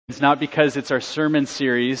It's not because it's our sermon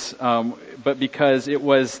series, but because it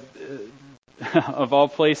was, of all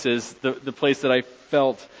places, the place that I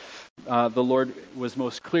felt the Lord was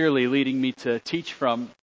most clearly leading me to teach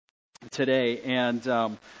from today. And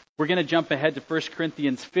we're going to jump ahead to 1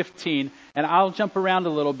 Corinthians 15, and I'll jump around a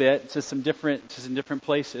little bit to some different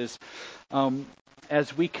places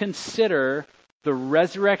as we consider the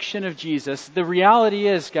resurrection of Jesus. The reality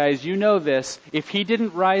is, guys, you know this, if he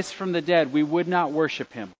didn't rise from the dead, we would not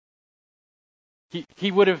worship him.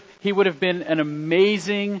 He would have been an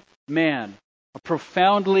amazing man, a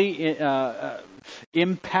profoundly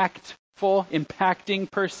impacting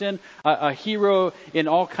person, a hero in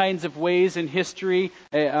all kinds of ways in history,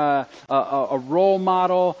 a role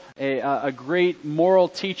model, a great moral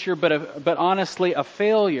teacher, but honestly a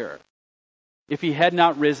failure if he had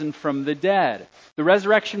not risen from the dead. The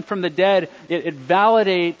resurrection from the dead, it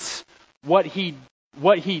validates what he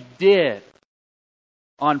did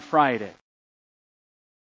on Friday.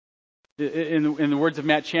 In the words of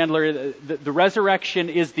Matt Chandler, the resurrection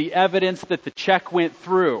is the evidence that the check went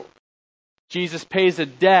through. Jesus pays a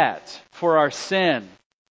debt for our sin,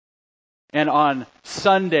 and on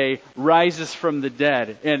Sunday rises from the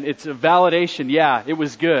dead. And it's a validation, yeah, it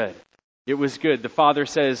was good. It was good. The Father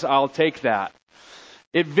says, I'll take that.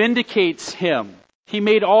 It vindicates him. He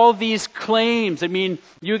made all these claims. I mean,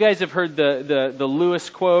 you guys have heard the Lewis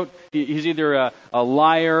quote. He's either a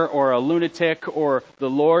liar or a lunatic or the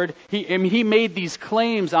Lord. He made these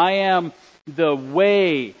claims. I am the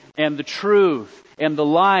way and the truth and the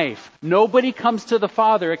life. Nobody comes to the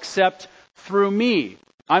Father except through me.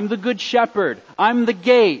 I'm the good shepherd. I'm the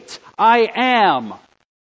gate. I am.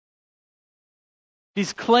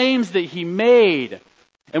 These claims that he made.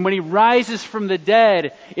 And when he rises from the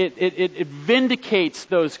dead, it vindicates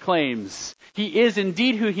those claims. He is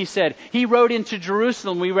indeed who he said. He rode into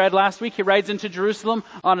Jerusalem. We read last week, he rides into Jerusalem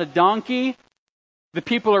on a donkey. The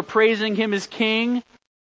people are praising him as king.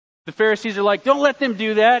 The Pharisees are like, don't let them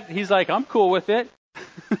do that. He's like, I'm cool with it.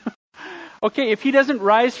 Okay, if he doesn't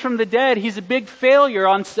rise from the dead, he's a big failure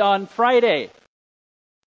on Friday.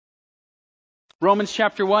 Romans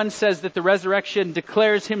chapter 1 says that the resurrection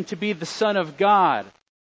declares him to be the Son of God.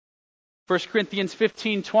 1 Corinthians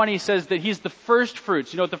 15:20 says that he's the first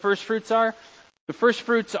fruits. You know what the first fruits are? The first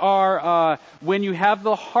fruits are when you have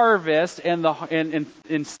the harvest and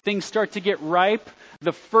things start to get ripe.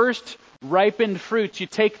 The first ripened fruits, you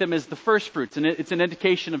take them as the first fruits, and it's an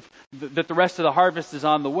indication of that the rest of the harvest is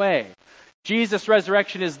on the way. Jesus'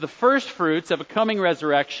 resurrection is the first fruits of a coming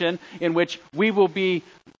resurrection in which we will be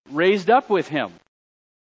raised up with him.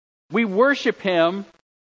 We worship him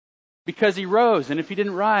because he rose, and if he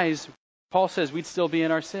didn't rise, Paul says we'd still be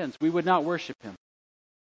in our sins. We would not worship him.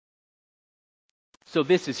 So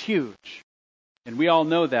this is huge. And we all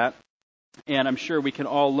know that. And I'm sure we can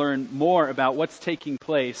all learn more about what's taking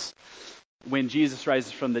place when Jesus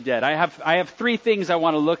rises from the dead. I have three things I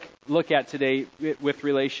want to look at today with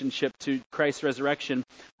relationship to Christ's resurrection.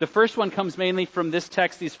 The first one comes mainly from this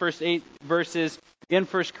text, these first 8 verses in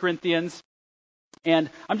 1 Corinthians.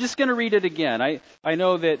 And I'm just going to read it again. I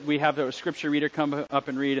know that we have a scripture reader come up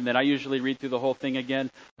and read, and then I usually read through the whole thing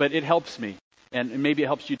again, but it helps me. And maybe it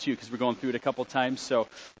helps you too, because we're going through it a couple times. So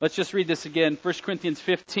let's just read this again. 1 Corinthians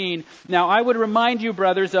 15. Now I would remind you,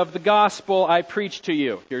 brothers, of the gospel I preached to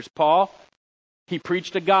you. Here's Paul. He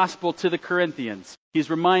preached a gospel to the Corinthians.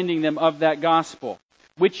 He's reminding them of that gospel,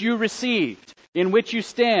 which you received, in which you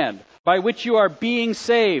stand, by which you are being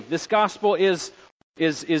saved. This gospel is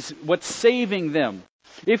what's saving them.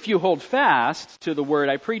 If you hold fast to the word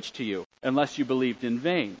I preached to you, unless you believed in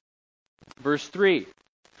vain. Verse 3.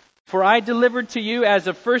 For I delivered to you as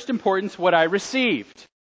of first importance what I received.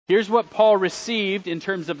 Here's what Paul received in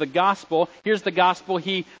terms of the gospel. Here's the gospel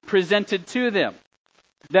he presented to them.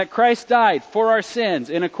 That Christ died for our sins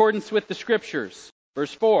in accordance with the Scriptures.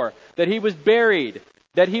 Verse 4. That he was buried.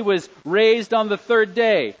 That he was raised on the third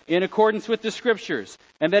day in accordance with the Scriptures.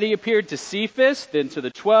 And that he appeared to Cephas, then to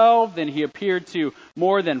the 12, then he appeared to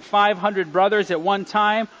more than 500 brothers at one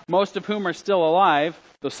time, most of whom are still alive,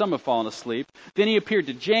 though some have fallen asleep. Then he appeared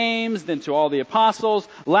to James, then to all the apostles.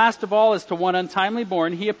 Last of all, as to one untimely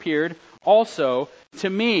born, he appeared also to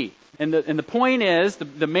me. And the point is,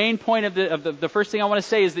 the main point of the first thing I want to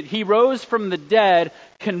say is that he rose from the dead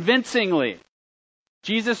convincingly.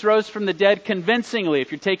 Jesus rose from the dead convincingly.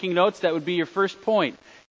 If you're taking notes, that would be your first point.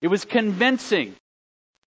 It was convincing.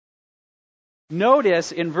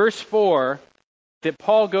 Notice in verse 4 that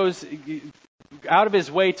Paul goes out of his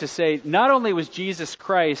way to say, not only was Jesus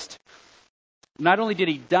Christ, not only did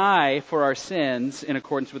he die for our sins in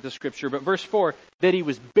accordance with the Scripture, but verse 4, that he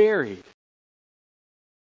was buried.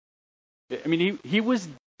 I mean, he was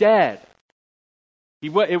dead.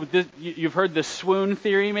 You've heard the swoon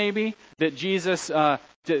theory, maybe, that Jesus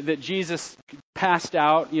passed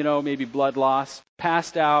out, maybe blood loss,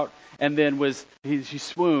 passed out, and then he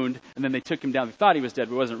swooned, and then they took him down. They thought he was dead,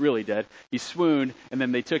 but he wasn't really dead. He swooned, and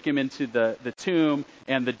then they took him into the tomb,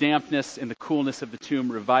 and the dampness and the coolness of the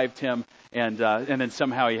tomb revived him, and then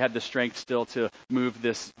somehow he had the strength still to move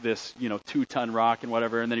this 2-ton rock and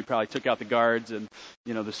whatever, and then he probably took out the guards and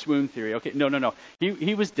the swoon theory. Okay, no.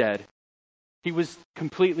 He was dead. He was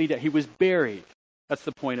completely dead. He was buried. That's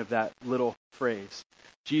the point of that little phrase.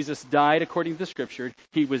 Jesus died according to the Scripture.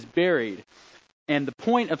 He was buried. And the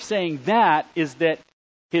point of saying that is that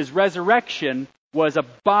his resurrection was a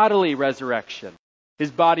bodily resurrection.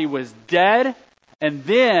 His body was dead, and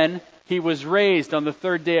then he was raised on the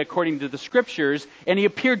third day according to the Scriptures, and he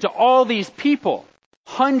appeared to all these people,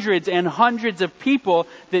 hundreds and hundreds of people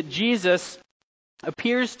that Jesus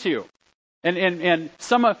appears to. And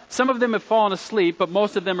some of them have fallen asleep, but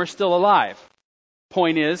most of them are still alive.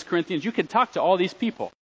 Point is, Corinthians, you can talk to all these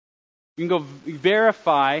people. You can go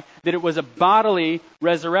verify that it was a bodily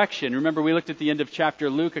resurrection. Remember, we looked at the end of chapter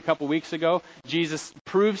Luke a couple weeks ago. Jesus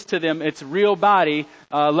proves to them it's real body.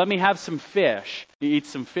 Let me have some fish. He eats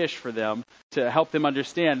some fish for them to help them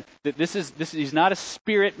understand that he's not a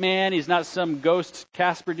spirit man. He's not some ghost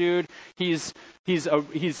Casper dude. He's a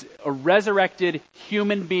resurrected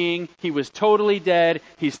human being. He was totally dead.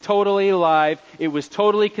 He's totally alive. It was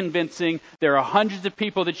totally convincing. There are hundreds of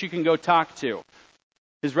people that you can go talk to.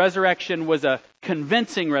 His resurrection was a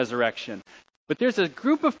convincing resurrection. But there's a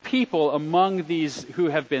group of people among these who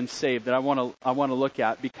have been saved that I want to look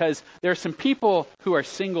at, because there are some people who are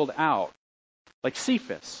singled out, like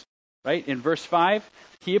Cephas, right? In verse 5,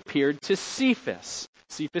 he appeared to Cephas.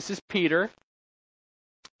 Cephas is Peter.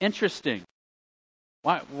 Interesting.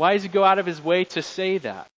 Why does he go out of his way to say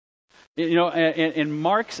that? In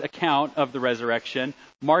Mark's account of the resurrection,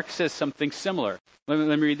 Mark says something similar. Let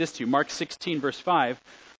me read this to you. Mark 16, verse 5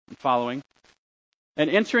 and following. And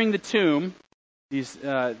entering the tomb, these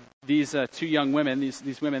two young women,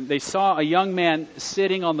 these women, they saw a young man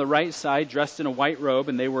sitting on the right side, dressed in a white robe,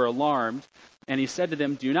 and they were alarmed. And he said to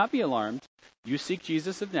them, "Do not be alarmed. You seek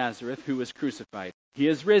Jesus of Nazareth, who was crucified. He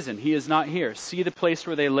is risen. He is not here. See the place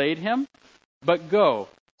where they laid him? But go,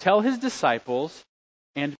 tell his disciples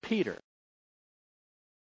and Peter."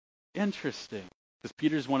 Interesting. Because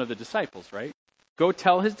Peter's one of the disciples, right? Go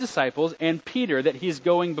tell his disciples and Peter that he's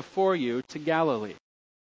going before you to Galilee.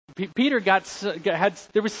 Peter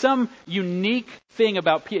there was some unique thing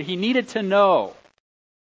about Peter. He needed to know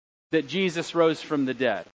that Jesus rose from the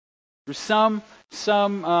dead. There's some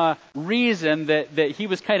reason that he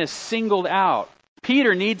was kind of singled out.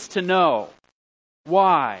 Peter needs to know.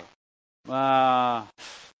 Why?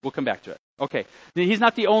 We'll come back to it. Okay. He's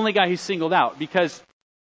not the only guy who's singled out, because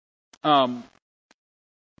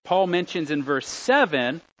Paul mentions in verse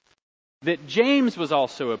 7 that James was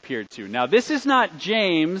also appeared to. Now, this is not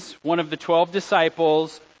James, one of the 12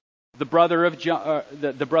 disciples, the brother of John.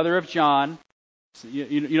 The brother of John.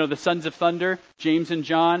 The sons of thunder, James and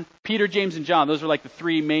John. Peter, James, and John. Those were like the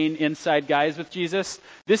three main inside guys with Jesus.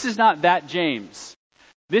 This is not that James.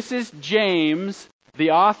 This is James,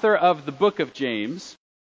 the author of the book of James.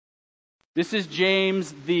 This is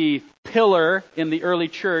James, the pillar in the early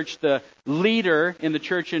church, the leader in the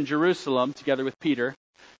church in Jerusalem, together with Peter.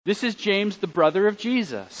 This is James, the brother of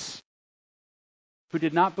Jesus, who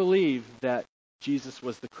did not believe that Jesus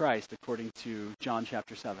was the Christ, according to John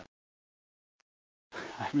chapter 7.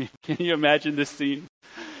 I mean, can you imagine this scene?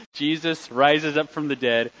 Jesus rises up from the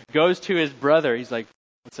dead, goes to his brother. He's like,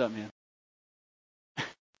 "What's up, man?"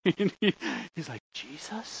 He's like,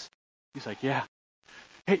 "Jesus?" He's like, "Yeah.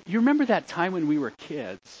 Hey, you remember that time when we were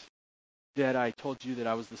kids that I told you that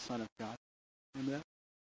I was the Son of God? Remember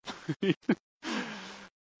that?"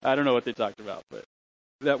 I don't know what they talked about, but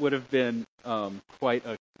that would have been quite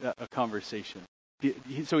a conversation.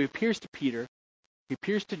 So he appears to Peter. He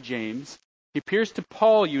appears to James. He appears to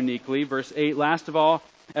Paul uniquely. Verse 8, "Last of all,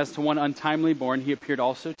 as to one untimely born, he appeared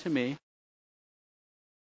also to me."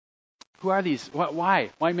 Who are these?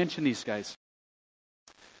 Why? Why mention these guys?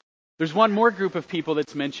 There's one more group of people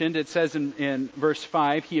that's mentioned. It says in verse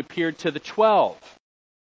 5, he appeared to the 12.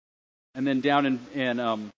 And then down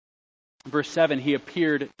in verse 7, he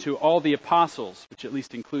appeared to all the apostles, which at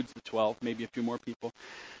least includes the 12, maybe a few more people.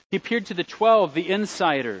 He appeared to the 12, the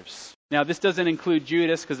insiders. Now, this doesn't include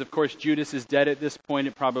Judas, because, of course, Judas is dead at this point.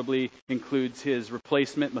 It probably includes his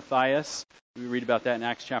replacement, Matthias. We read about that in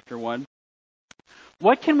Acts chapter 1.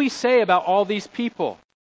 What can we say about all these people?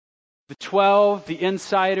 The 12, the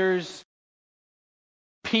insiders,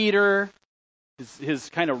 Peter, his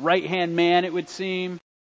kind of right-hand man, it would seem.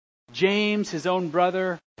 James, his own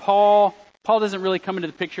brother, Paul. Paul doesn't really come into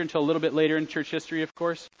the picture until a little bit later in church history, of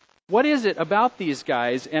course. What is it about these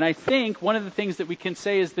guys? And I think one of the things that we can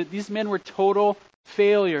say is that these men were total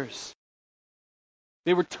failures.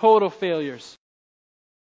 They were total failures.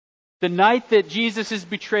 The night that Jesus is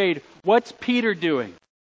betrayed, what's Peter doing?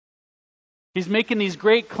 He's making these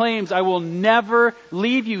great claims. I will never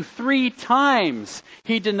leave you. 3 times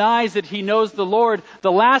he denies that he knows the Lord.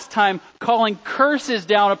 The last time, calling curses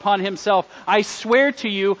down upon himself. I swear to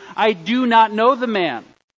you, I do not know the man.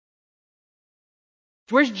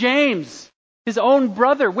 Where's James? His own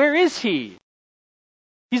brother. Where is he?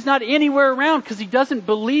 He's not anywhere around because he doesn't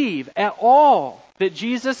believe at all that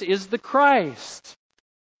Jesus is the Christ.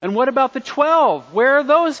 And what about the 12? Where are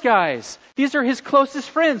those guys? These are his closest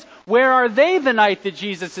friends. Where are they the night that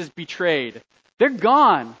Jesus is betrayed? They're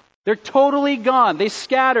gone. They're totally gone. They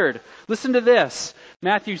scattered. Listen to this.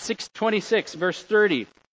 Matthew 6:26, verse 30.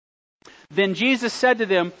 Then Jesus said to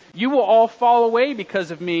them, you will all fall away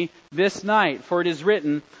because of me this night, for it is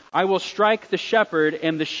written, I will strike the shepherd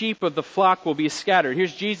and the sheep of the flock will be scattered.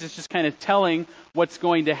 Here's Jesus just kind of telling what's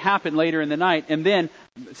going to happen later in the night. And then,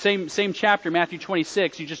 same chapter, Matthew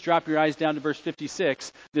 26, you just drop your eyes down to verse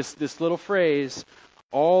 56, this little phrase,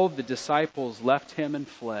 all the disciples left him and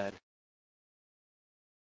fled.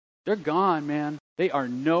 They're gone, man. They are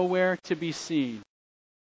nowhere to be seen.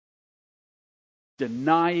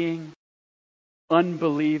 Denying,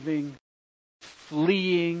 unbelieving,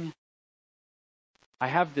 fleeing. I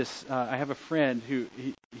have a friend who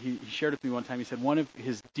he shared with me one time. He said one of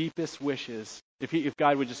his deepest wishes, if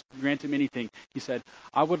God would just grant him anything, he said,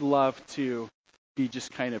 I would love to be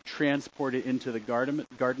just kind of transported into the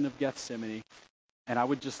Garden of Gethsemane, and I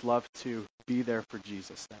would just love to be there for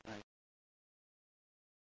Jesus that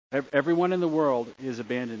night. Everyone in the world is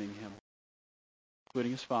abandoning him,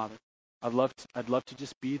 including his father. I'd love to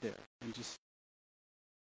just be there and just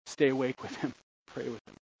stay awake with him, pray with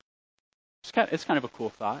him. It's kind of a cool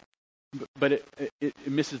thought, but it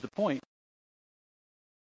misses the point.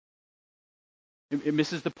 It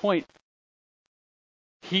misses the point.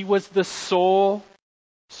 He was the sole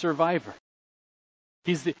survivor.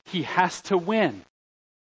 He has to win.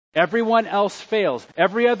 Everyone else fails.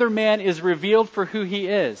 Every other man is revealed for who he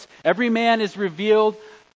is. Every man is revealed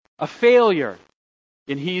a failure,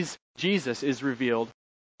 and Jesus is revealed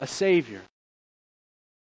a Savior.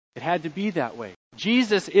 It had to be that way.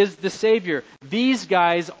 Jesus is the Savior. These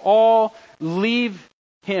guys all leave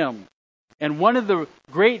him. And one of the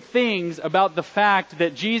great things about the fact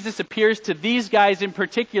that Jesus appears to these guys in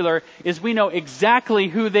particular is we know exactly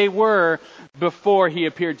who they were before he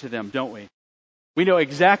appeared to them, don't we? We know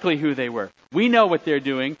exactly who they were. We know what they're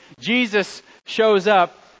doing. Jesus shows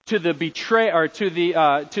up to the betrayer, or to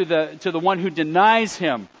the one who denies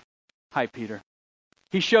him. Hi, Peter.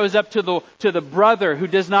 He shows up to the brother who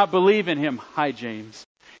does not believe in him. Hi, James.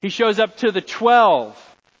 He shows up to the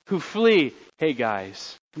 12 who flee. Hey,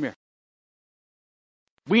 guys, come here.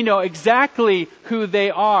 We know exactly who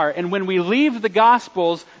they are. And when we leave the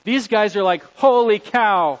Gospels, these guys are like, holy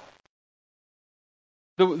cow.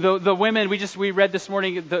 The women, we read this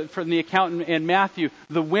morning from the account in Matthew,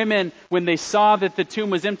 the women, when they saw that the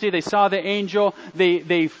tomb was empty, they saw the angel,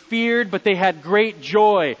 they feared, but they had great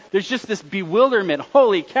joy. There's just this bewilderment.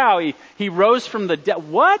 Holy cow, he rose from the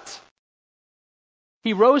dead. What?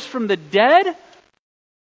 He rose from the dead?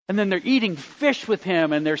 And then they're eating fish with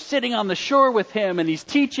him, and they're sitting on the shore with him, and he's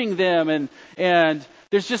teaching them, and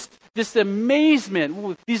there's just this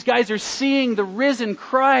amazement. These guys are seeing the risen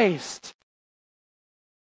Christ.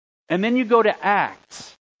 And then you go to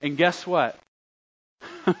Acts, and guess what?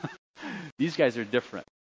 These guys are different.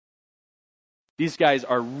 These guys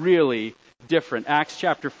are really different. Acts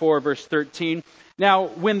chapter 4, verse 13. Now,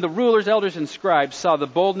 when the rulers, elders, and scribes saw the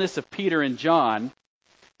boldness of Peter and John,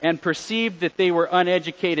 and perceived that they were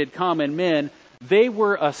uneducated common men, they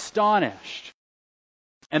were astonished.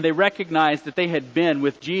 And they recognized that they had been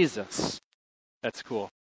with Jesus. That's cool.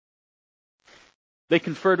 They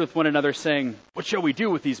conferred with one another, saying, what shall we do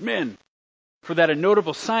with these men? For that a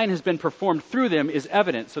notable sign has been performed through them is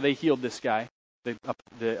evident. So they healed this guy.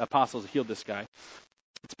 The apostles healed this guy.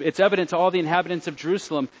 It's evident to all the inhabitants of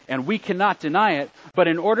Jerusalem, and we cannot deny it. But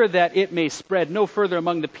in order that it may spread no further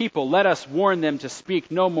among the people, let us warn them to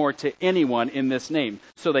speak no more to anyone in this name.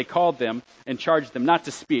 So they called them and charged them not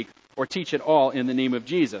to speak or teach at all in the name of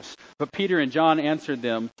Jesus. But Peter and John answered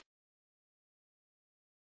them,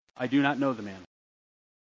 I do not know the man.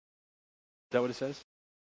 Is that what it says?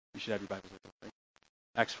 You should have your Bibles open, right?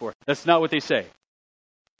 Acts 4. That's not what they say.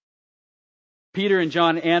 Peter and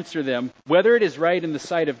John answer them, whether it is right in the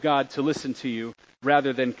sight of God to listen to you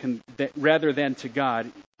rather than to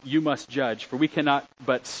God, you must judge, for we cannot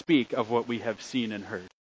but speak of what we have seen and heard.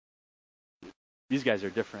 These guys are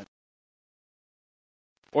different.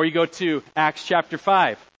 Or you go to Acts chapter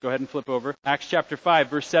 5. Go ahead and flip over. Acts chapter 5,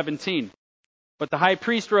 verse 17. But the high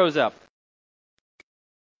priest rose up,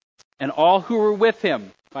 and all who were with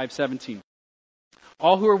him, 5:17.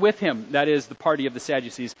 All who were with him, that is the party of the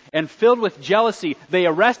Sadducees, and filled with jealousy, they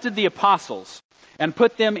arrested the apostles and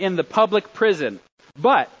put them in the public prison.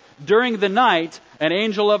 But during the night, an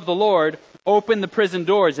angel of the Lord opened the prison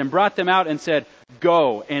doors and brought them out and said,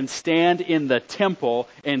 "Go and stand in the temple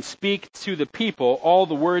and speak to the people all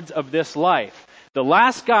the words of this life." The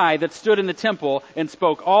last guy that stood in the temple and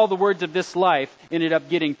spoke all the words of this life ended up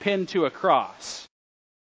getting pinned to a cross.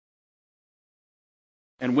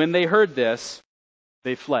 And when they heard this,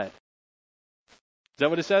 they fled. Is that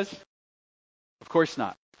what it says? Of course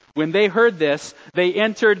not. When they heard this, they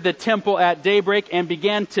entered the temple at daybreak and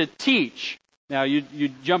began to teach. Now you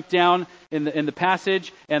jump down in the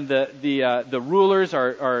passage, and the rulers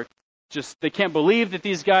are just, they can't believe that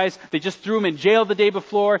these guys, they just threw them in jail the day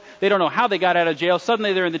before. They don't know how they got out of jail.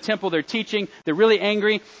 Suddenly they're in the temple, they're teaching, they're really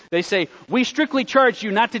angry. They say, "We strictly charge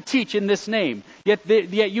you not to teach in this name. Yet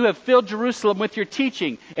you have filled Jerusalem with your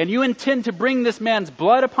teaching, and you intend to bring this man's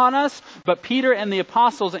blood upon us." But Peter and the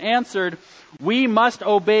apostles answered, "We must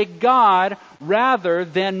obey God rather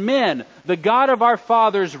than men. The God of our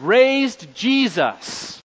fathers raised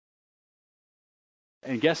Jesus."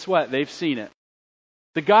 And guess what? They've seen it.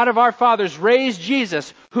 The God of our fathers raised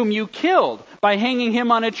Jesus, whom you killed by hanging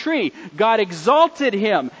him on a tree. God exalted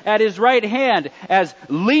him at his right hand as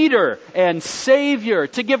leader and savior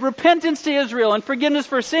to give repentance to Israel and forgiveness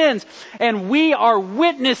for sins. And we are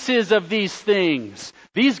witnesses of these things.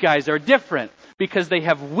 These guys are different because they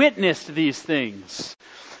have witnessed these things.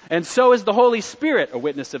 And so is the Holy Spirit a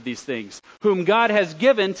witness of these things, whom God has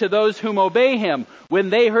given to those whom obey him. When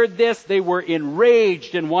they heard this, they were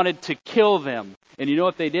enraged and wanted to kill them. And you know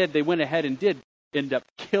what they did? They went ahead and did end up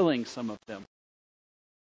killing some of them.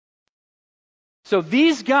 So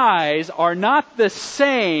these guys are not the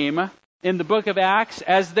same in the book of Acts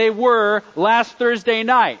as they were last Thursday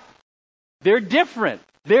night. They're different.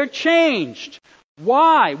 They're changed.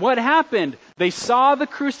 Why? What happened? They saw the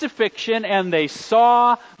crucifixion and they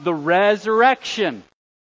saw the resurrection.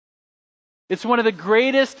 It's one of the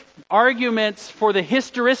greatest arguments for the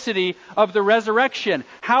historicity of the resurrection.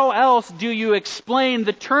 How else do you explain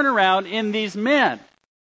the turnaround in these men?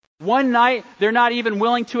 One night, they're not even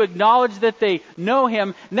willing to acknowledge that they know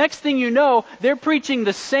him. Next thing you know, they're preaching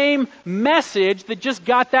the same message that just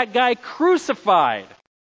got that guy crucified.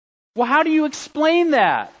 Well, how do you explain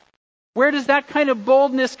that? Where does that kind of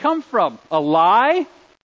boldness come from? A lie?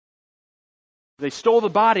 They stole the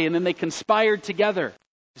body and then they conspired together.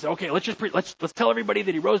 He said, "Okay, let's tell everybody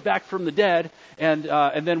that he rose back from the dead, and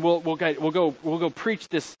then we'll go preach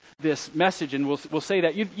this message, and we'll say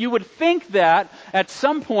that." You would think that at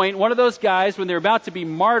some point one of those guys, when they're about to be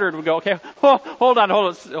martyred, would go, "Okay, hold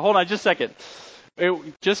on, just a second.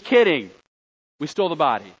 Just kidding. We stole the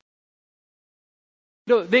body."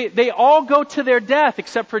 No, they all go to their death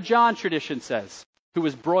except for John, tradition says, who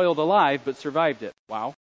was broiled alive but survived it.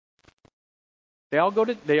 Wow. They all go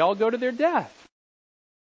to their death.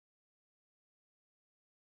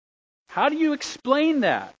 How do you explain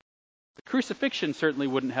that? The crucifixion certainly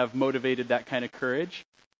wouldn't have motivated that kind of courage.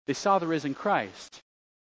 They saw the risen Christ.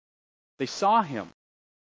 They saw him.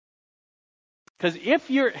 Because if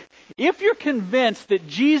you're convinced that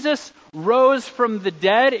Jesus rose from the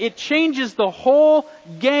dead, it changes the whole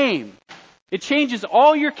game. It changes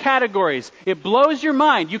all your categories. It blows your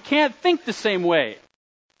mind. You can't think the same way.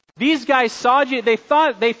 These guys saw Jesus.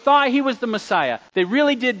 They thought he was the Messiah. They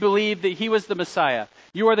really did believe that he was the Messiah.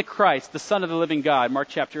 "You are the Christ, the Son of the living God," Mark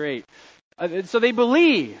chapter 8. So they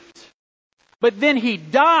believed. But then he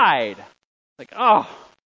died. Like, well,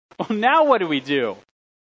 now what do we do?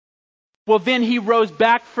 Well, then he rose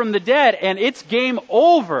back from the dead, and it's game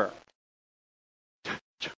over.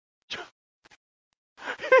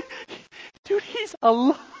 Dude, he's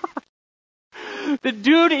alive. The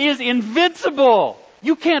dude is invincible.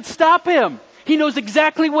 You can't stop him. He knows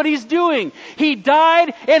exactly what he's doing. He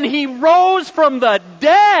died and he rose from the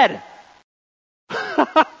dead.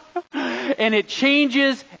 And it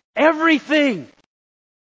changes everything.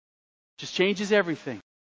 Just changes everything.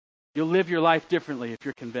 You'll live your life differently if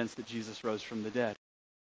you're convinced that Jesus rose from the dead.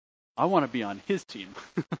 I want to be on his team.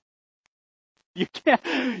 You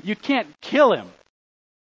can't kill him.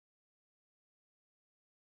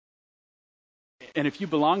 And if you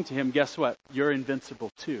belong to him, guess what? You're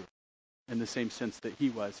invincible too, in the same sense that he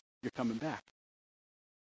was. You're coming back.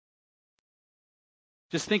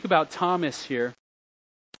 Just think about Thomas here.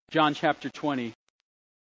 John chapter 20.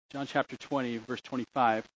 John chapter 20, verse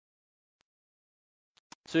 25.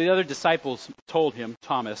 So the other disciples told him,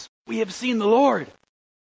 Thomas, "We have seen the Lord."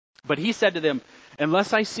 But he said to them,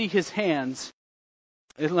 unless I see in his hands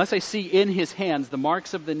the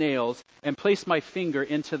marks of the nails, and place my finger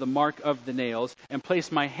into the mark of the nails, and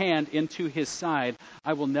place my hand into his side,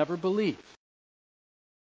 I will never believe.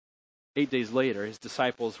 8 days later, his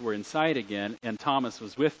disciples were inside again, and Thomas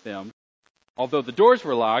was with them. Although the doors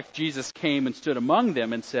were locked, Jesus came and stood among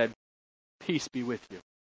them and said, "Peace be with you."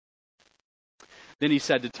 Then he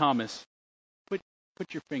said to Thomas,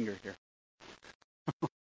 Put your finger here.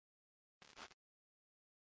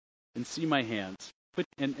 And see my hands.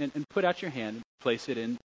 Put out your hand and place it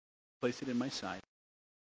in my side.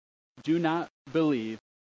 Do not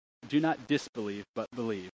disbelieve, but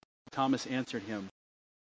believe. Thomas answered him,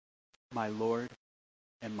 "My Lord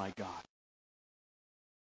and my God."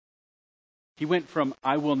 He went from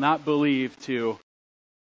 "I will not believe" to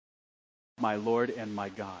 "My Lord and my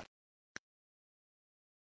God."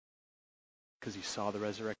 Because he saw the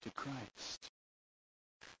resurrected Christ.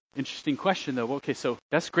 Interesting question, though. Okay, so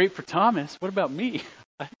that's great for Thomas. What about me?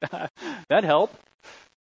 That help.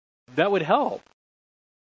 That would help.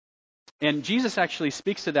 And Jesus actually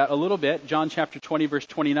speaks to that a little bit. John chapter 20, verse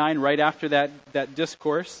 29, right after that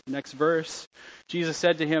discourse, next verse, Jesus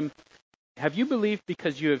said to him, "Have you believed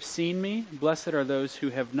because you have seen me? Blessed are those who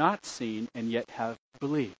have not seen and yet have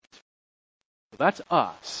believed." Well, that's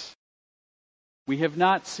us. We have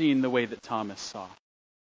not seen the way that Thomas saw.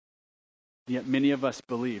 Yet many of us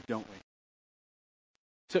believe, don't we?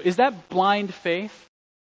 So is that blind faith?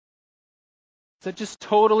 Is that just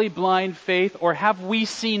totally blind faith? Or have we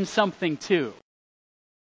seen something too?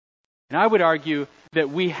 And I would argue that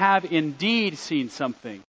we have indeed seen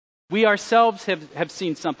something. We ourselves have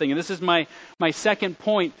seen something. And this is my second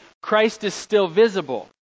point. Christ is still visible.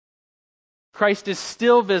 Christ is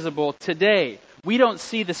still visible today. We don't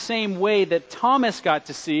see the same way that Thomas got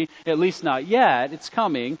to see, at least not yet. It's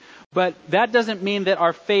coming. But that doesn't mean that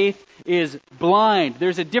our faith is blind.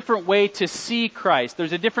 There's a different way to see Christ.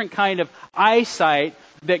 There's a different kind of eyesight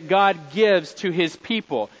that God gives to his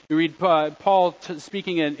people. You read Paul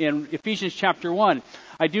speaking in Ephesians chapter 1.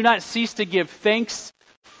 "I do not cease to give thanks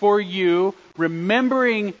for you,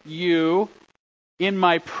 remembering you in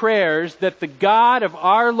my prayers, that the God of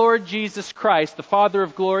our Lord Jesus Christ, the Father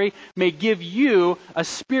of glory, may give you a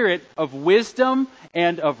spirit of wisdom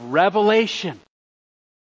and of revelation."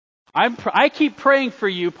 I keep praying for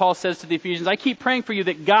you, Paul says to the Ephesians, I keep praying for you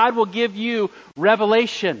that God will give you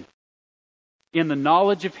revelation in the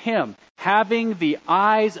knowledge of Him, having the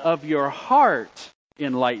eyes of your heart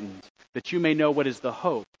enlightened, that you may know what is the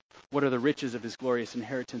hope. What are the riches of His glorious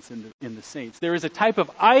inheritance in the saints? There is a type of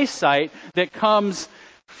eyesight that comes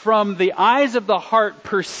from the eyes of the heart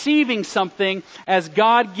perceiving something as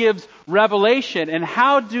God gives revelation. And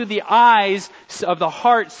how do the eyes of the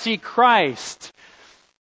heart see Christ?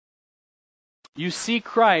 You see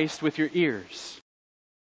Christ with your ears.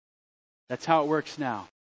 That's how it works now.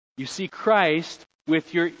 You see Christ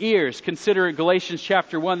with your ears. Consider Galatians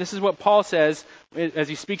chapter 1. This is what Paul says as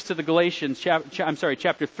he speaks to the Galatians,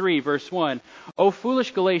 chapter 3, verse 1. "O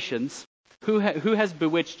foolish Galatians, who has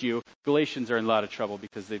bewitched you?" Galatians are in a lot of trouble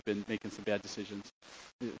because they've been making some bad decisions.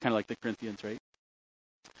 Kind of like the Corinthians, right?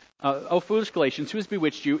 "O foolish Galatians, who has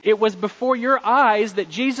bewitched you? It was before your eyes that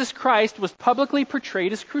Jesus Christ was publicly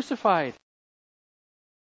portrayed as crucified."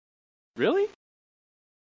 Really?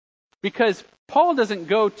 Because Paul doesn't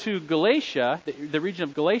go to Galatia, the region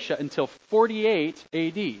of Galatia, until 48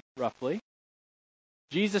 AD, roughly.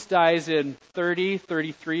 Jesus dies in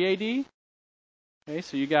 33 AD. Okay,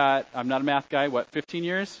 so you got, I'm not a math guy, 15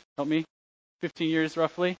 years? Help me. 15 years,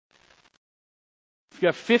 roughly. You've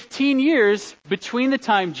got 15 years between the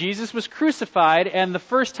time Jesus was crucified and the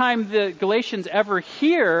first time the Galatians ever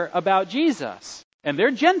hear about Jesus. And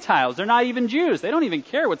they're Gentiles. They're not even Jews. They don't even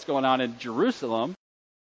care what's going on in Jerusalem.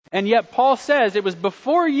 And yet Paul says it was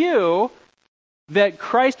before you that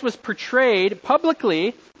Christ was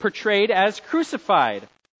publicly portrayed as crucified.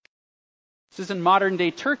 This is in modern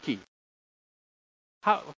day Turkey.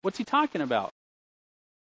 What's he talking about?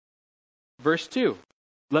 Verse 2.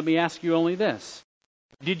 "Let me ask you only this.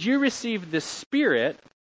 Did you receive the Spirit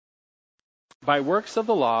by works of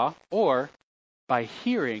the law or by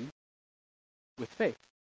hearing with faith?"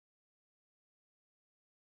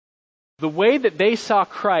 The way that they saw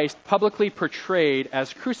Christ publicly portrayed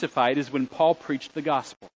as crucified is when Paul preached the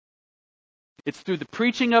gospel. It's through the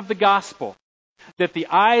preaching of the gospel that the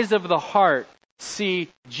eyes of the heart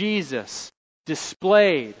see Jesus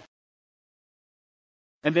displayed.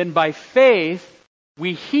 And then by faith,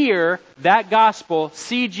 we hear that gospel,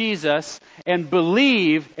 see Jesus, and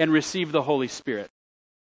believe and receive the Holy Spirit.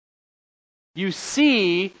 You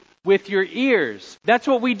see with your ears. That's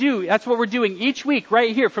what we do. That's what we're doing each week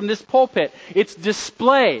right here from this pulpit. It's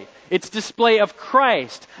display. It's display of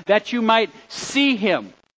Christ, that you might see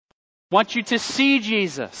Him. Want you to see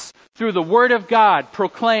Jesus through the Word of God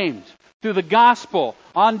proclaimed, through the gospel,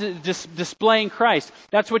 on displaying Christ.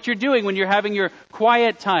 That's what you're doing when you're having your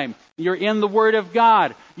quiet time. You're in the Word of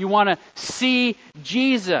God. You want to see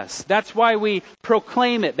Jesus. That's why we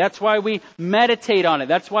proclaim it. That's why we meditate on it.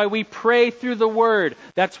 That's why we pray through the Word.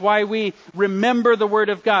 That's why we remember the Word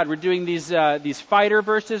of God. We're doing these fighter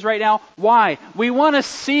verses right now. Why? We want to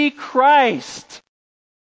see Christ.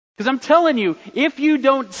 Because I'm telling you, if you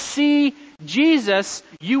don't see Jesus,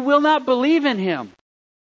 you will not believe in Him.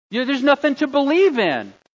 There's nothing to believe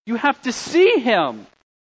in. You have to see Him.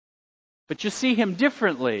 But you see Him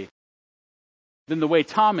differently than the way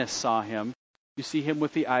Thomas saw Him. You see Him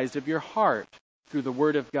with the eyes of your heart, through the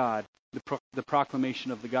Word of God, the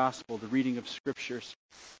proclamation of the gospel, the reading of Scriptures.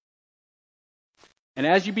 And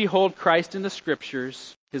as you behold Christ in the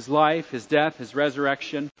Scriptures, His life, His death, His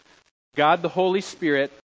resurrection, God the Holy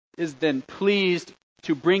Spirit is then pleased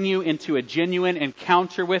to bring you into a genuine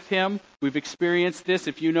encounter with Him. We've experienced this.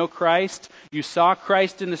 If you know Christ, you saw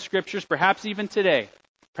Christ in the Scriptures, perhaps even today.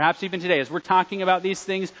 Perhaps even today, as we're talking about these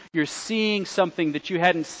things, you're seeing something that you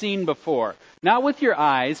hadn't seen before. Not with your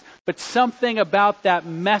eyes, but something about that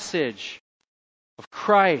message of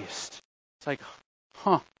Christ. It's like,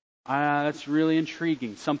 that's really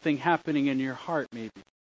intriguing. Something happening in your heart, maybe.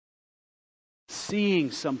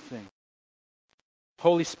 Seeing something.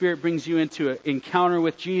 Holy Spirit brings you into an encounter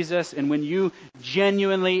with Jesus, and when you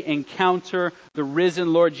genuinely encounter the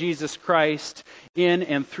risen Lord Jesus Christ in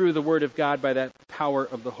and through the Word of God by that power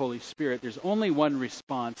of the Holy Spirit, there's only one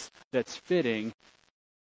response that's fitting: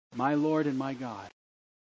 my Lord and my God.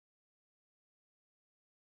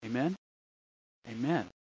 Amen? Amen.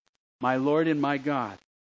 My Lord and my God.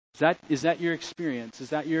 Is that your experience? Is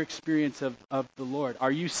that your experience of the Lord?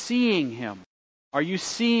 Are you seeing Him? Are you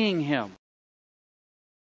seeing Him?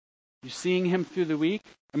 You seeing Him through the week?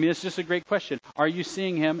 I mean, it's just a great question. Are you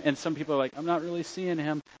seeing Him? And some people are like, I'm not really seeing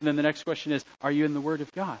Him. And then the next question is, are you in the Word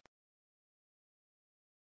of God?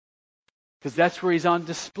 Because that's where He's on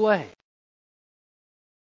display.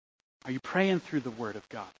 Are you praying through the Word of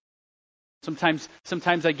God? Sometimes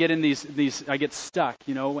I get in these I get stuck,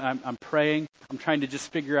 I'm praying, I'm trying to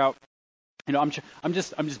just figure out, I'm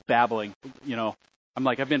just babbling, I'm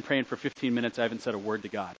like, I've been praying for 15 minutes, I haven't said a word to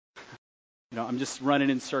God. I'm just running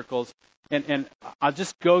in circles, and I'll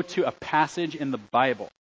just go to a passage in the Bible.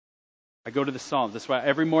 I go to the Psalms. That's why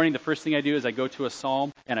every morning the first thing I do is I go to a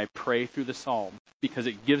psalm and I pray through the psalm, because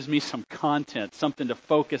it gives me some content, something to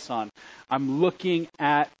focus on. I'm looking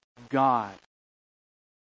at God.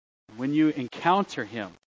 When you encounter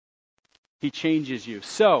Him, He changes you.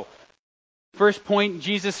 So, first point,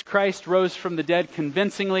 Jesus Christ rose from the dead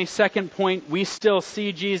convincingly. Second point, we still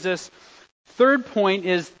see Jesus. Third point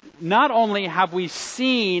is, not only have we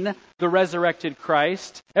seen the resurrected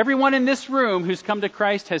Christ, everyone in this room who's come to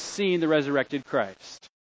Christ has seen the resurrected Christ.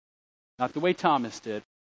 Not the way Thomas did.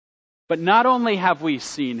 But not only have we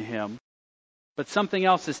seen Him, but something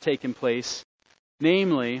else has taken place.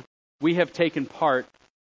 Namely, we have taken part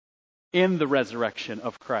in the resurrection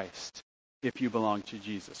of Christ, if you belong to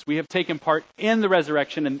Jesus. We have taken part in the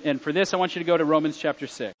resurrection, and for this I want you to go to Romans chapter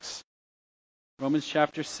 6. Romans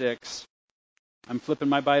chapter 6. I'm flipping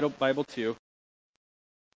my Bible too.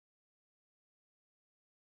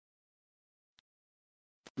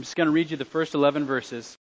 I'm just going to read you the first 11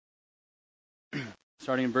 verses,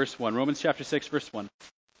 starting in verse 1. Romans chapter 6, verse 1.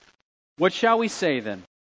 What shall we say then?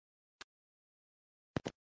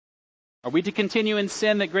 Are we to continue in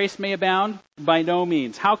sin that grace may abound? By no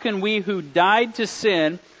means. How can we who died to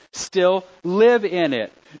sin still live in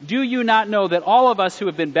it? Do you not know that all of us who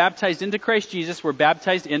have been baptized into Christ Jesus were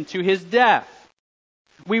baptized into His death?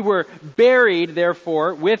 We were buried,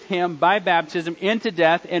 therefore, with Him by baptism into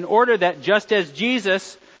death, in order that just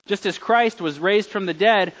as Christ was raised from the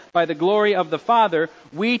dead by the glory of the Father,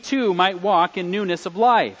 we too might walk in newness of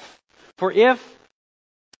life. For if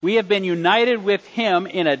we have been united with Him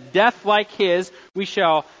in a death like His, we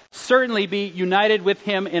shall certainly be united with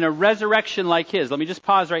Him in a resurrection like His. Let me just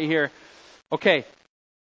pause right here. Okay.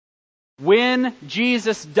 When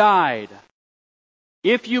Jesus died,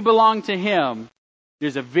 if you belong to Him,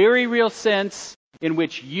 there's a very real sense in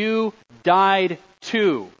which you died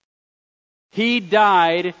too. He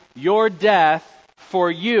died your death for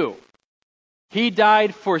you. He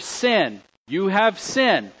died for sin. You have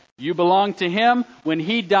sin. You belong to Him. When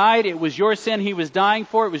He died, it was your sin He was dying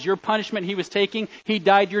for. It was your punishment He was taking. He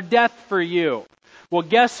died your death for you. Well,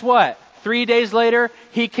 guess what? 3 days later,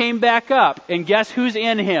 He came back up. And guess who's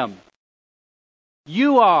in Him?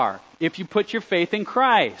 You are, if you put your faith in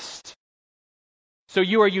Christ. So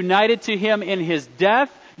you are united to Him in His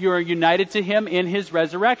death. You are united to Him in His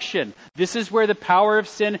resurrection. This is where the power of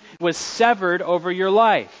sin was severed over your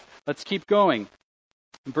life. Let's keep going.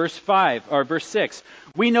 Verse 6.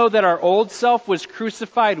 We know that our old self was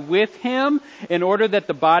crucified with Him in order that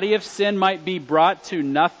the body of sin might be brought to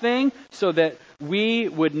nothing, so that we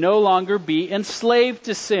would no longer be enslaved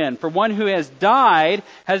to sin. For one who has died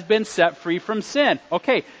has been set free from sin.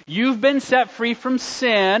 Okay, you've been set free from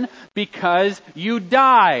sin because you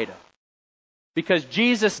died. Because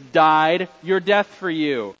Jesus died your death for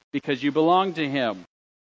you. Because you belong to Him.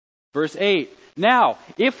 Verse 8. Now,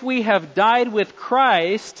 if we have died with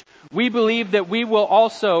Christ, we believe that we will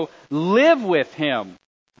also live with Him.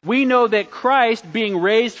 We know that Christ, being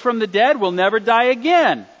raised from the dead, will never die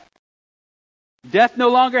again. Death no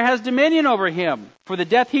longer has dominion over Him. For the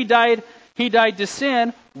death He died to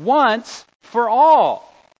sin once for all.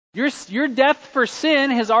 Your death for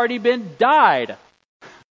sin has already been died.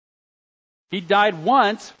 He died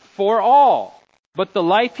once for all. But the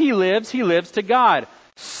life He lives to God.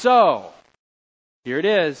 So, here it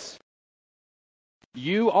is.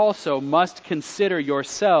 You also must consider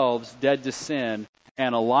yourselves dead to sin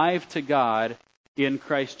and alive to God in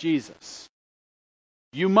Christ Jesus.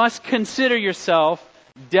 You must consider yourself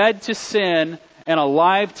dead to sin and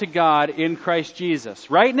alive to God in Christ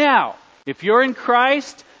Jesus. Right now, if you're in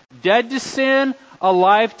Christ, dead to sin,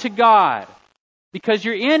 alive to God. Because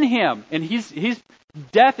you're in Him. And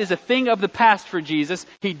death is a thing of the past for Jesus.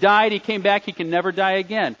 He died, He came back, He can never die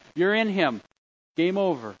again. You're in Him. Game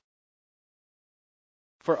over.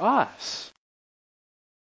 For us.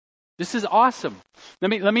 This is awesome. Let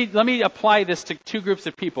me apply this to two groups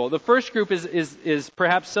of people. The first group is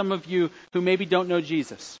perhaps some of you who maybe don't know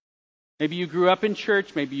Jesus. Maybe you grew up in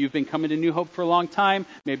church. Maybe you've been coming to New Hope for a long time.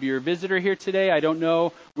 Maybe you're a visitor here today. I don't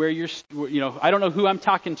know I don't know who I'm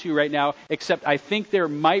talking to right now, except I think there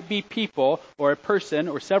might be people or a person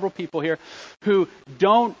or several people here who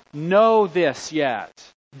don't know this yet.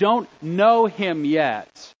 Don't know Him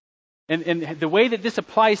yet. And the way that this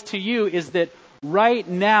applies to you is that right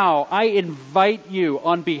now, I invite you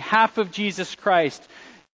on behalf of Jesus Christ,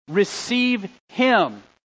 receive Him.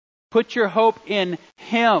 Put your hope in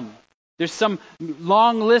Him. There's some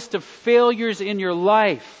long list of failures in your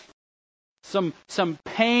life. Some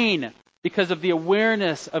pain because of the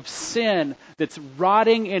awareness of sin that's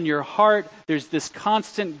rotting in your heart. There's this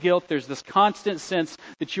constant guilt. There's this constant sense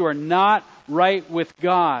that you are not right with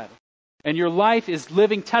God. And your life is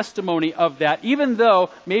living testimony of that, even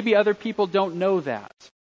though maybe other people don't know that.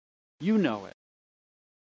 You know it.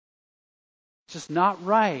 It's just not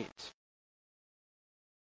right.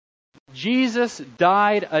 Jesus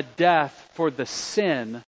died a death for the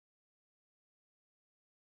sin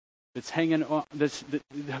that's hanging on,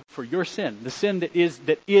 for your sin, the sin that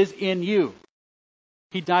is in you.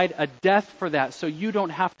 He died a death for that, so you don't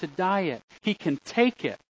have to die it. He can take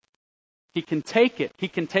it. He can take it. He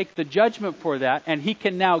can take the judgment for that, and He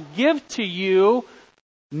can now give to you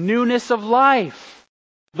newness of life,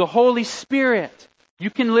 the Holy Spirit. You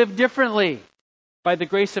can live differently by the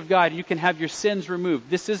grace of God. You can have your sins removed.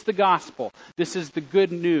 This is the gospel. This is the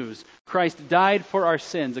good news. Christ died for our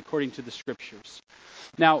sins according to the Scriptures.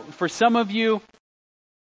 Now, for some of you,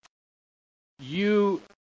 you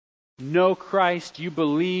know Christ. You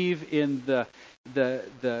believe in the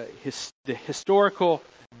historical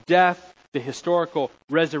death, the historical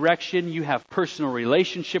resurrection. You have personal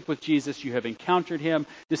relationship with Jesus. You have encountered Him.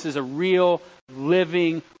 This is a real,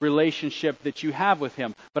 living relationship that you have with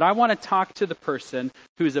Him. But I want to talk to the person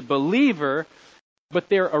who's a believer, but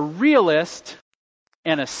they're a realist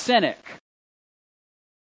and a cynic.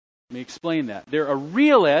 Let me explain that. They're a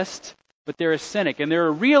realist, but they're a cynic. And they're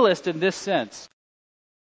a realist in this sense.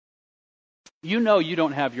 You know you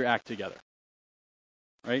don't have your act together.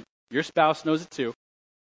 Right? Your spouse knows it too.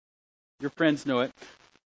 Your friends know it.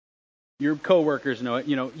 Your coworkers know it.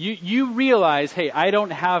 You realize, hey, I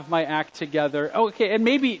don't have my act together. Okay, and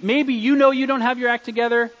maybe you know you don't have your act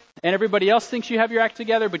together, and everybody else thinks you have your act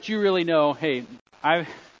together, but you really know, hey, I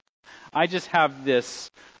just have this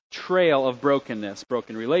trail of brokenness,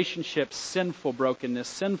 broken relationships, sinful brokenness,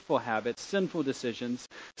 sinful habits, sinful decisions,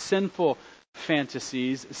 sinful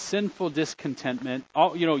fantasies, sinful discontentment.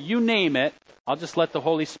 You name it. I'll just let the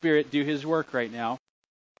Holy Spirit do His work right now.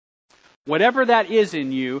 Whatever that is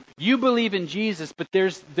in you, you believe in Jesus, but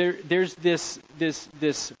there's this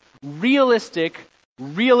realistic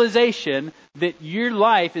realization that your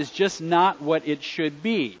life is just not what it should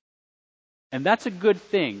be. And that's a good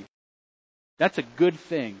thing. That's a good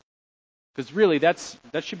thing. Because really, that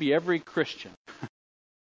should be every Christian.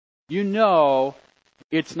 You know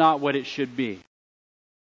it's not what it should be.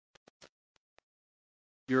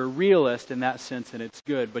 You're a realist in that sense, and it's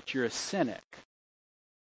good, but you're a cynic.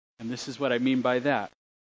 And this is what I mean by that.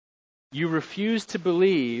 You refuse to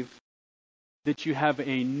believe that you have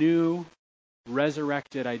a new,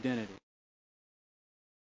 resurrected identity.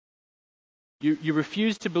 You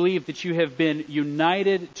refuse to believe that you have been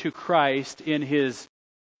united to Christ in His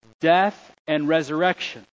death and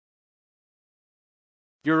resurrection.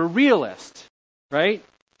 You're a realist, right?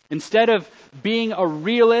 Instead of being a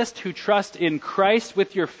realist who trusts in Christ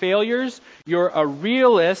with your failures, you're a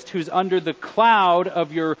realist who's under the cloud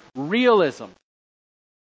of your realism.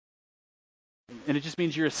 And it just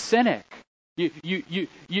means you're a cynic.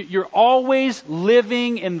 You're always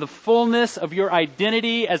living in the fullness of your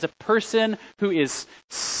identity as a person who is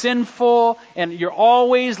sinful, and you're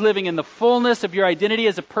always living in the fullness of your identity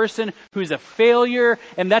as a person who's a failure,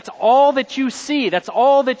 and that's all that you see. That's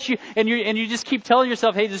all that you just keep telling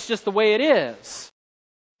yourself, hey, this is just the way it is.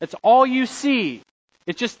 That's all you see.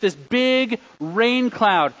 It's just this big rain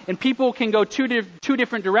cloud. And people can go two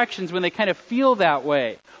different directions when they kind of feel that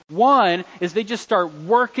way. One is they just start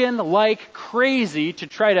working like crazy to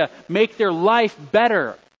try to make their life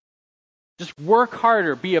better. Just work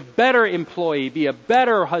harder. Be a better employee. Be a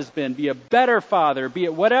better husband. Be a better father. Be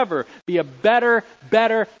a whatever. Be a better.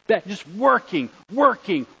 Just working.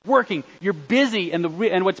 You're busy,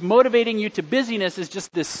 and what's motivating you to busyness is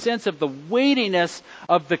just this sense of the weightiness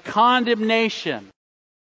of the condemnation.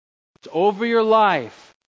 It's over your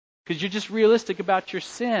life because you're just realistic about your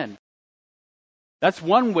sin. That's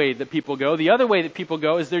one way that people go. The other way that people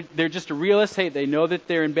go is they're just a realist. Hey, they know that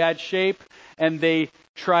they're in bad shape, and they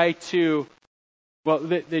try to,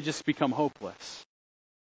 they just become hopeless.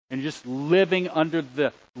 And just living under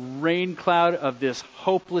the rain cloud of this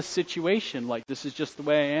hopeless situation. Like, this is just the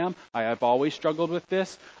way I am. I've always struggled with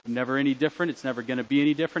this. I'm never any different. It's never going to be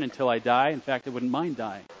any different until I die. In fact, I wouldn't mind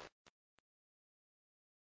dying.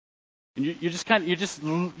 And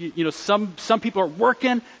some people are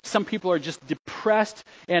working, some people are just depressed,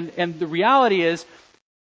 and the reality is,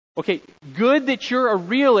 okay, good that you're a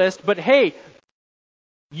realist, but hey,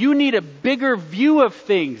 you need a bigger view of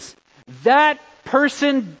things. That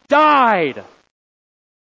person died.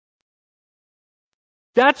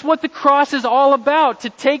 That's what the cross is all about, to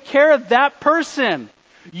take care of that person.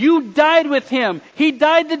 You died with Him. He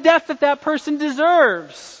died the death that person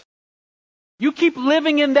deserves. You keep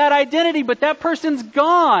living in that identity, but that person's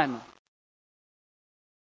gone.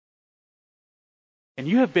 And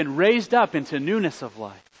you have been raised up into newness of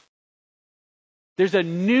life. There's a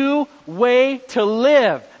new way to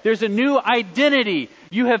live. There's a new identity.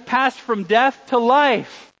 You have passed from death to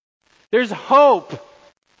life. There's hope.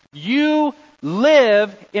 You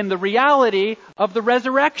live in the reality of the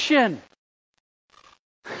resurrection.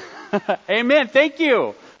 Amen. Thank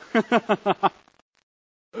you.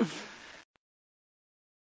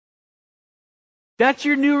 That's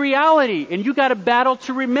your new reality, and you got to battle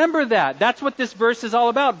to remember that. That's what this verse is all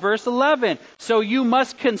about. Verse 11. So you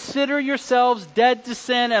must consider yourselves dead to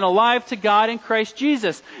sin and alive to God in Christ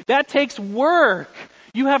Jesus. That takes work.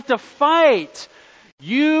 You have to fight.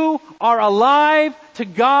 You are alive to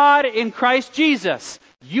God in Christ Jesus.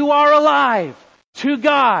 You are alive to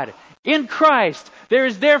God in Christ. There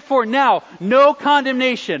is therefore now no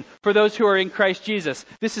condemnation for those who are in Christ Jesus.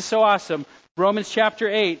 This is so awesome. Romans chapter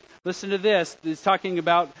 8. Listen to this. It's talking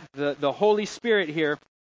about the Holy Spirit here.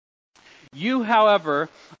 You, however,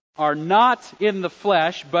 are not in the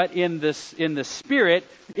flesh, but in the Spirit,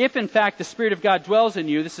 if in fact the Spirit of God dwells in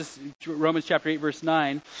you. This is Romans chapter 8, verse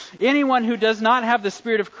 9. Anyone who does not have the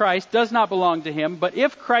Spirit of Christ does not belong to Him. But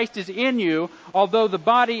if Christ is in you, although the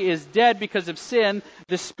body is dead because of sin,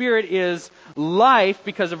 the Spirit is life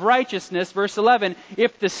because of righteousness. Verse 11,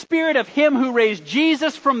 if the Spirit of Him who raised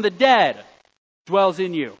Jesus from the dead dwells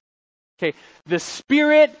in you. Okay, the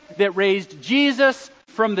Spirit that raised Jesus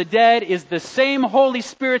from the dead is the same Holy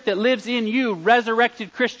Spirit that lives in you,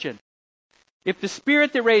 resurrected Christian. If the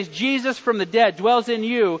Spirit that raised Jesus from the dead dwells in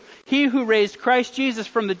you, He who raised Christ Jesus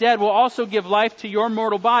from the dead will also give life to your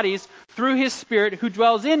mortal bodies through His Spirit who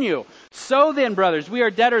dwells in you. So then, brothers, we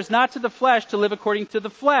are debtors not to the flesh to live according to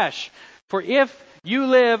the flesh. For if you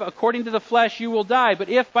live according to the flesh, you will die. But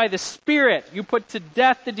if by the Spirit you put to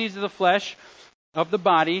death the deeds of the flesh, of the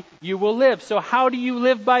body, you will live. So how do you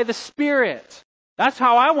live by the Spirit? That's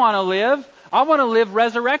how I want to live. I want to live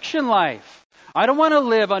resurrection life. I don't want to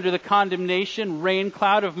live under the condemnation rain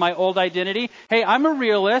cloud of my old identity. Hey, I'm a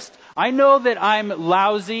realist. I know that I'm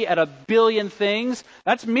lousy at a billion things.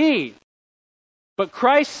 That's me. But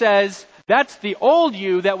Christ says, that's the old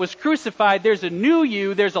you that was crucified. There's a new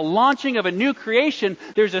you. There's a launching of a new creation.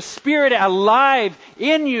 There's a spirit alive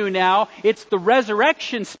in you now. It's the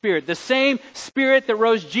resurrection spirit. The same spirit that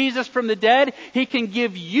rose Jesus from the dead. He can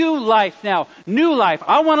give you life now. New life.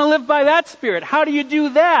 I want to live by that spirit. How do you do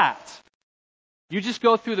that? You just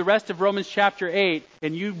go through the rest of Romans chapter 8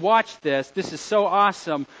 and you watch this. This is so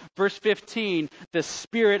awesome. Verse 15, the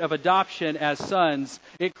spirit of adoption as sons,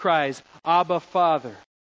 it cries, Abba, Father.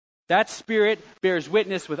 That spirit bears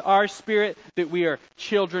witness with our spirit that we are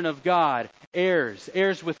children of God, heirs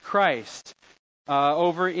with Christ.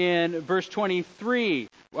 Over in verse 23,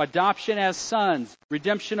 adoption as sons,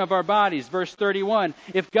 redemption of our bodies. Verse 31,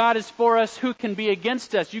 if God is for us, who can be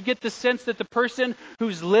against us? You get the sense that the person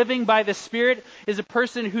who's living by the Spirit is a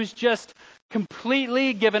person who's just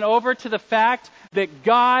completely given over to the fact that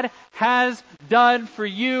God has done for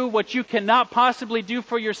you what you cannot possibly do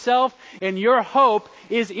for yourself, and your hope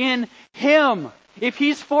is in Him. If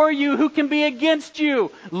He's for you, who can be against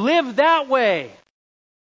you? Live that way.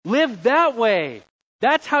 Live that way.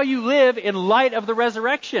 That's how you live in light of the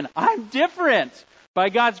resurrection. I'm different. By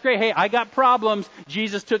God's grace, hey, I got problems.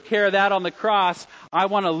 Jesus took care of that on the cross. I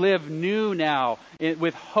want to live new now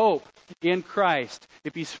with hope in Christ.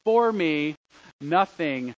 If He's for me,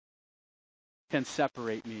 nothing can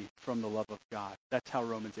separate me from the love of God. That's how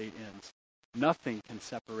Romans 8 ends. Nothing can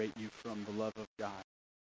separate you from the love of God,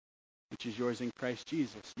 which is yours in Christ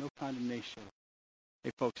Jesus. No condemnation.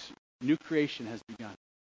 Hey, folks, new creation has begun.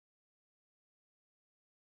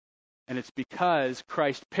 And it's because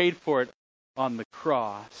Christ paid for it on the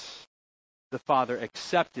cross. The Father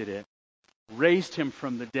accepted it, raised Him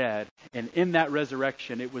from the dead, and in that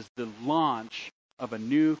resurrection, it was the launch of a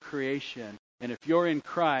new creation. And if you're in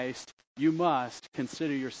Christ, you must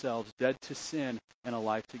consider yourselves dead to sin and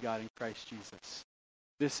alive to God in Christ Jesus.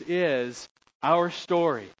 This is our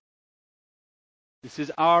story. This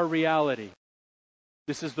is our reality.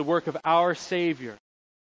 This is the work of our Savior.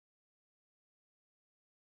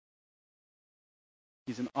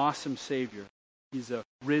 He's an awesome Savior. He's a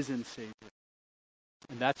risen Savior.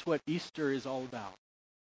 And that's what Easter is all about.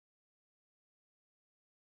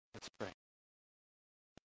 Let's pray.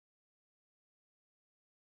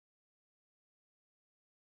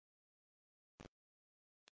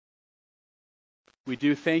 We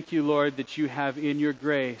do thank you, Lord, that you have in your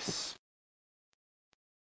grace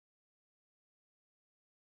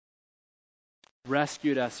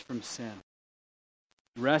rescued us from sin,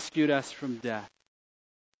 rescued us from death.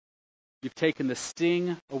 You've taken the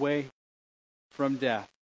sting away from death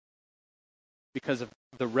because of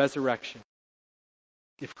the resurrection.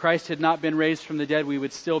 If Christ had not been raised from the dead, we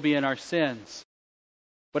would still be in our sins.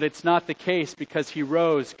 But it's not the case because He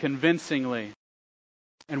rose convincingly.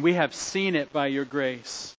 And we have seen it by your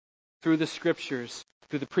grace through the Scriptures,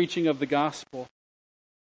 through the preaching of the gospel.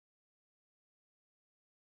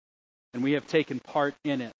 And we have taken part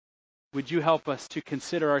in it. Would you help us to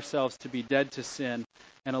consider ourselves to be dead to sin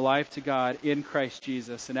and alive to God in Christ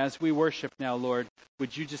Jesus? And as we worship now, Lord,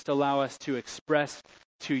 would you just allow us to express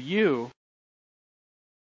to you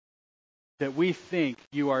that we think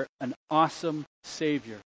you are an awesome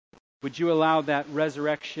Savior? Would you allow that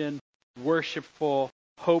resurrection, worshipful,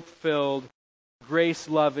 hope-filled,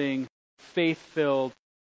 grace-loving, faith-filled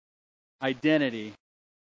identity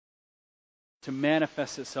to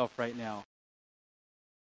manifest itself right now?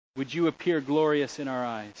 Would you appear glorious in our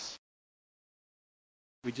eyes?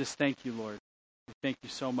 We just thank you, Lord. We thank you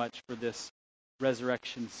so much for this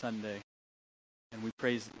Resurrection Sunday. And we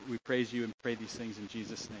praise you and pray these things in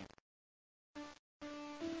Jesus' name.